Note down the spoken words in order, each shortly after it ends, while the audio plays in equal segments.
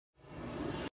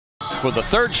For the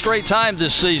third straight time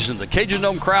this season, the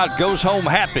Cajundome crowd goes home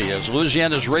happy as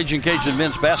Louisiana's Ragin Cajun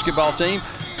men's basketball team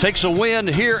takes a win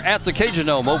here at the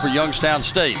Cajundome over Youngstown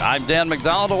State. I'm Dan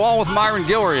McDonald along with Myron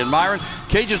Guillory. And Myron,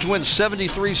 Cajuns win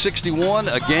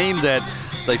 73-61, a game that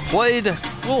they played a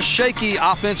little shaky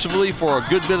offensively for a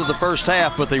good bit of the first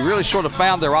half, but they really sort of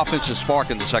found their offensive spark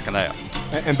in the second half.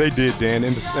 And they did, Dan.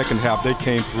 In the second half, they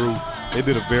came through. They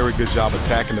did a very good job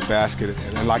attacking the basket.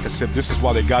 And like I said, this is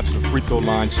why they got to the free throw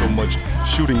line so much,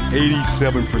 shooting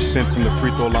 87% from the free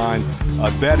throw line.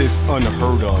 That is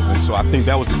unheard of. And so I think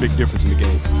that was a big difference in the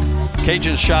game.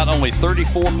 Cajuns shot only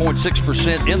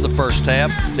 34.6% in the first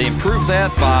half. They improved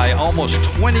that by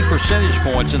almost 20 percentage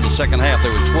points in the second half. They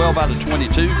were 12 out of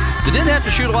 22. They didn't have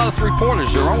to shoot a lot of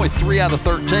three-pointers. They were only 3 out of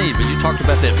 13, but you talked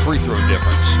about that free throw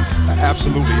difference.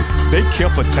 Absolutely. They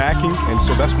kept attacking, and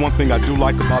so that's one thing I do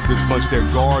like about this bunch. Their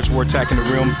guards were attacking the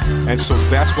rim, and so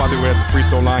that's why they were at the free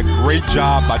throw line. Great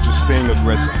job by just staying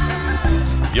aggressive.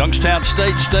 Youngstown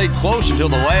State stayed close until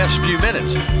the last few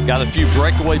minutes. Got a few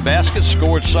breakaway baskets,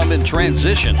 scored some in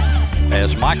transition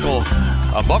as Michael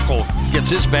Buckle gets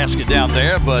his basket down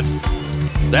there, but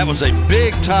that was a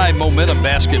big-time momentum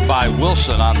basket by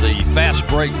Wilson on the fast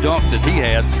break dunk that he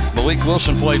had. Malik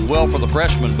Wilson played well for the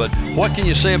freshman, but what can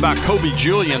you say about Kobe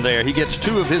Julian there? He gets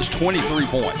 2 of his 23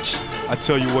 points. I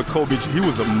tell you what, Kobe, he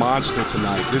was a monster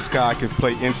tonight. This guy can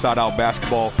play inside-out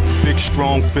basketball, big,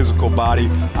 strong, physical body.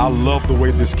 I love the way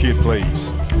this kid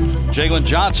plays. Jalen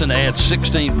Johnson adds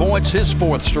 16 points, his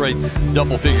 4th straight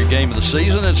double-figure game of the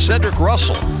season, and Cedric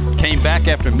Russell came back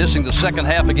after missing the second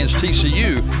half against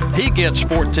TCU. He gets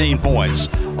 14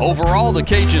 points. Overall, the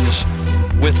Cajuns,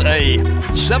 with a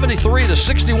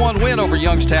 73-61 win over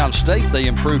Youngstown State, they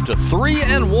improved to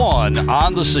 3-1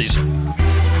 on the season.